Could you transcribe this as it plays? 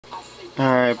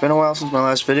Alright, been a while since my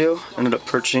last video. Ended up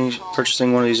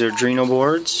purchasing one of these Arduino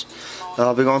boards.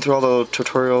 I'll be going through all the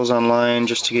tutorials online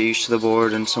just to get used to the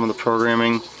board and some of the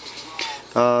programming.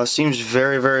 Seems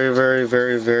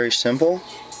very simple.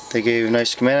 They gave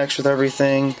nice schematics with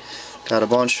everything. Got a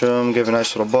bunch of them. Gave a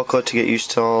nice little booklet to get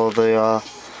used to all the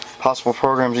possible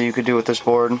programs that you could do with this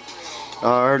board. I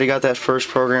already got that first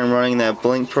program running, that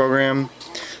blink program.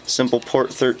 Simple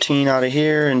port 13 out of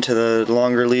here into the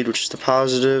longer lead, which is the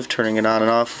positive, turning it on and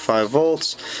off for 5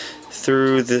 volts.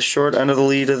 Through the short end of the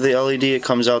lead of the LED, it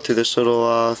comes out through this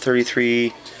little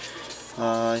 33,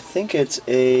 I think it's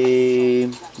a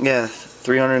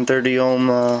 330 ohm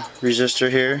resistor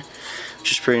here,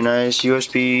 which is pretty nice.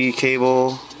 USB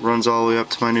cable runs all the way up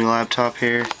to my new laptop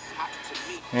here.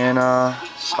 And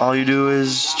all you do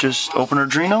is just open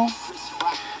Arduino,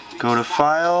 go to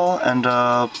File, and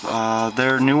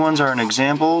their new ones are in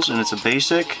examples, and it's a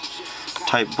basic.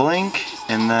 Type blink,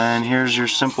 and then here's your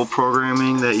simple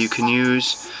programming that you can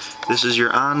use. This is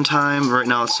your on time. Right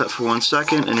now it's set for 1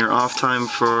 second, and your off time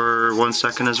for 1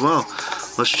 second as well.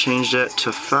 Let's change that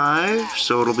to 5,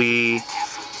 so it'll be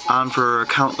on for a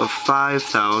count of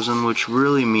 5,000, which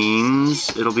really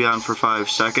means it'll be on for 5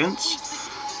 seconds.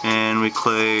 And we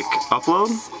click upload,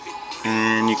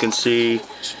 and you can see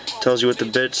tells you what the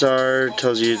bits are,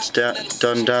 tells you it's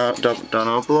done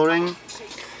uploading.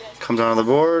 Comes on the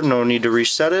board, no need to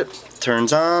reset it.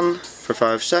 Turns on for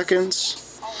 5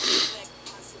 seconds,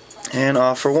 and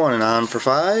off for 1, and on for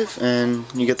 5, and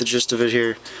you get the gist of it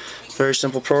here. Very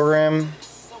simple program.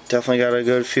 Definitely got a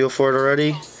good feel for it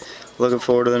already. Looking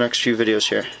forward to the next few videos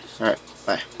here. Alright,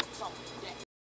 bye.